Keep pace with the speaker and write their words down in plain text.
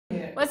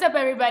What's up,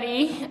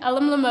 everybody?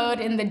 Elam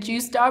Lamode in the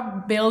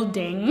JuiceDrop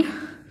building.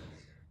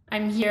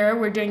 I'm here.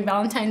 We're doing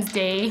Valentine's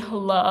Day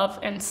love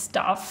and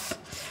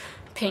stuff.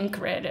 Pink,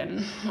 red,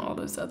 and all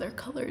those other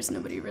colors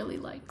nobody really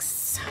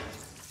likes.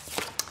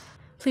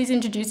 Please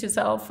introduce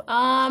yourself.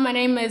 My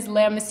name is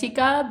Leah,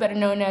 better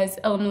known as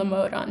Elam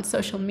Lamode on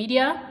social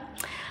media.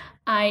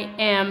 I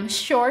am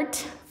short,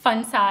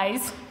 fun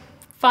size.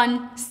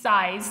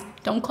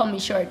 Don't call me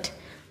short.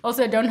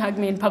 Also, don't hug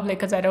me in public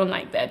because I don't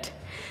like that.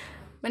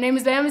 My name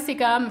is Leah.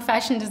 I'm a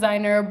fashion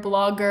designer,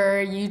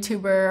 blogger,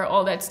 YouTuber,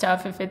 all that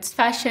stuff. If it's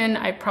fashion,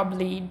 I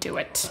probably do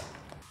it.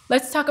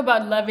 Let's talk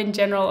about love in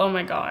general. Oh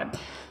my God.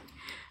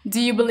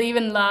 Do you believe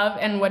in love,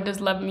 and what does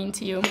love mean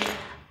to you?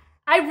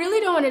 I really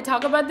don't want to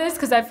talk about this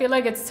because I feel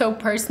like it's so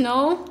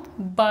personal,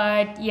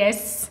 but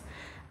yes,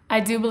 I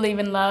do believe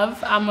in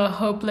love. I'm a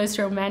hopeless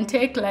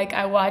romantic. Like,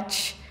 I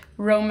watch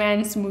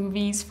romance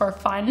movies for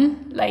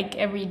fun, like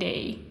every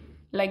day.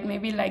 Like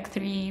maybe like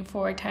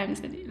 3-4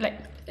 times a day. Like,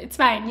 it's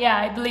fine. Yeah,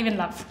 I believe in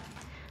love.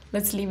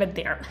 Let's leave it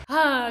there.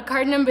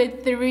 Card number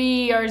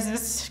 3, or is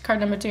this card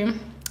number 2?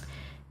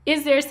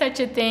 Is there such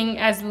a thing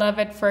as love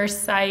at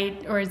first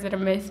sight, or is it a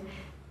myth?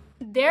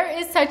 There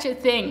is such a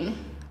thing.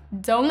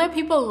 Don't let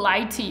people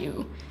lie to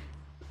you.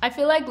 I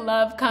feel like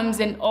love comes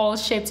in all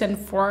shapes and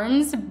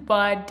forms,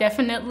 but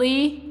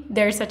definitely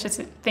there's such a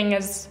thing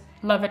as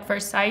love at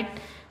first sight.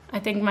 I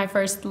think my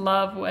first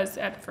love was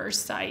at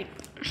first sight,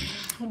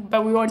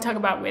 but we won't talk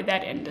about where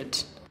that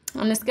ended.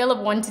 On a scale of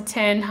 1 to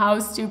 10, how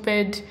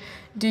stupid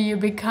do you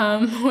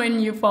become when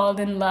you fall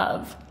in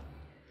love?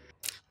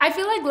 I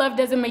feel like love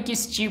doesn't make you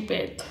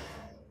stupid.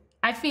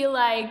 I feel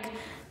like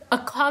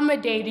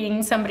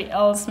accommodating somebody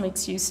else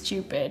makes you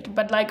stupid.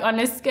 But like on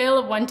a scale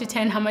of 1 to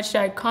 10, how much do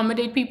I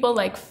accommodate people?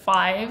 Like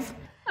 5.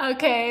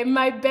 Okay,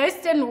 my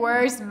best and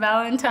worst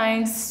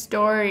Valentine's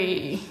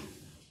story.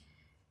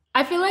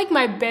 I feel like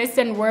my best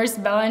and worst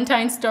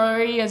Valentine's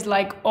story is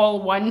like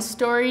all one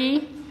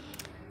story.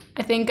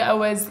 I think I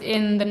was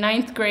in the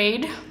 9th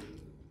grade.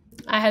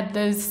 I had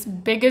this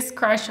biggest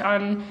crush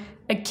on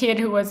a kid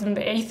who was in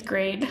the 8th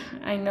grade.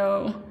 I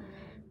know,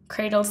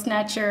 Cradle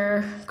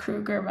Snatcher,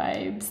 Kruger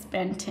vibes,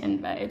 Ben 10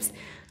 vibes.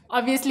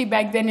 Obviously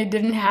back then it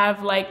didn't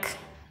have like,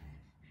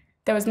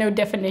 there was no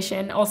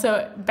definition.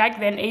 Also back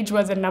then age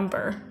was a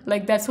number.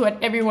 Like that's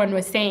what everyone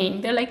was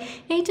saying. They're like,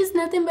 age is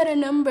nothing but a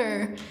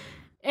number.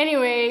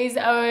 Anyways,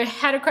 I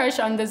had a crush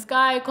on this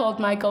guy called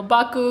Michael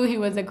Baku. He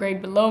was a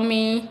grade below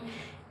me.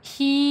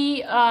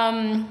 He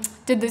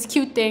did this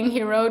cute thing.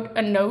 He wrote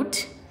a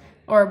note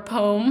or a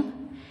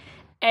poem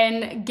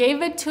and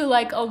gave it to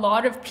like a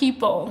lot of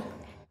people.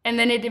 And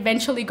then it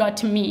eventually got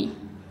to me.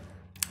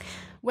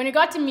 When it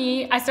got to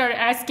me, I started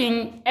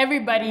asking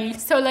everybody.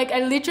 So like I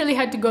literally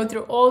had to go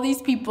through all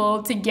these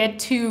people to get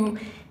to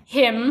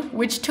him,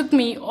 which took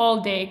me all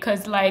day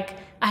because like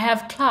I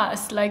have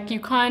class. Like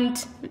you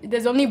can't,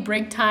 there's only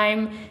break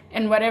time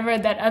and whatever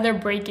that other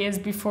break is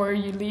before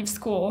you leave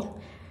school.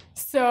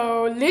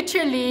 So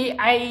literally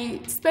I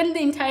spent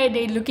the entire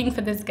day looking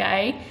for this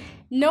guy,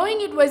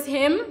 knowing it was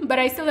him, but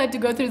I still had to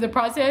go through the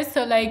process.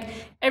 So like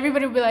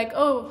everybody would be like,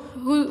 oh,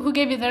 who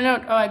gave you the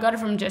note? Oh, I got it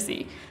from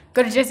Jesse.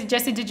 Go to Jesse.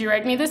 Jesse, did you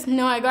write me this?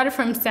 No, I got it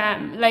from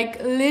Sam.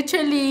 Like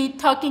literally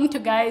talking to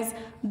guys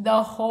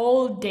the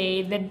whole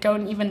day that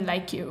don't even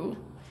like you.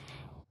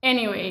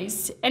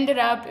 Anyways, ended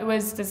up it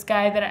was this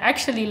guy that I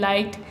actually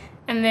liked.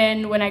 And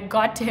then when I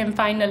got to him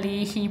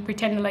finally, he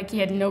pretended like he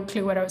had no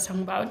clue what I was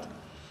talking about.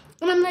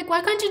 And I'm like,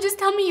 why can't you just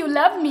tell me you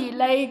love me?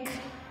 Like,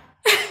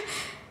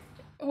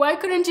 why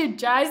couldn't you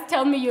just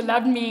tell me you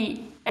loved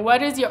me?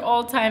 What is your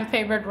all-time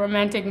favorite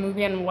romantic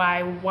movie and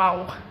why?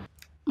 Wow.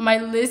 My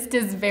list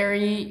is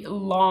very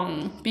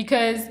long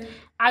because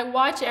I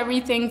watch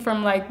everything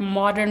from like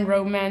modern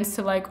romance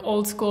to like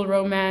old school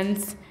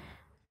romance.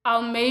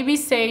 I'll maybe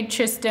say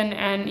Tristan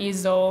and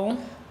Isolde.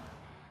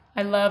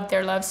 I love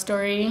their love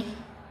story.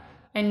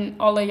 And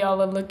all of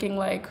y'all are looking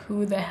like,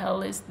 who the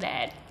hell is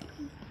that?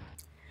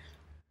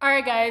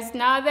 Alright guys,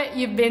 now that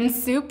you've been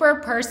super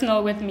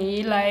personal with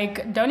me,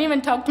 like don't even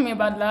talk to me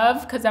about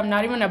love because I'm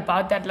not even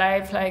about that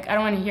life. Like I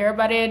don't want to hear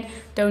about it.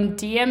 Don't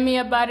DM me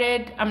about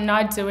it. I'm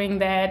not doing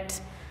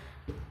that.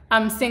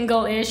 I'm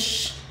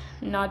single-ish,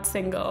 not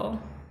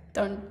single.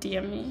 Don't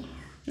DM me.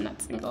 I'm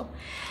not single.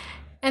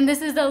 And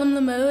this is Elam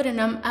Lamode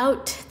and I'm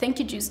out. Thank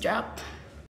you, JuiceDrop.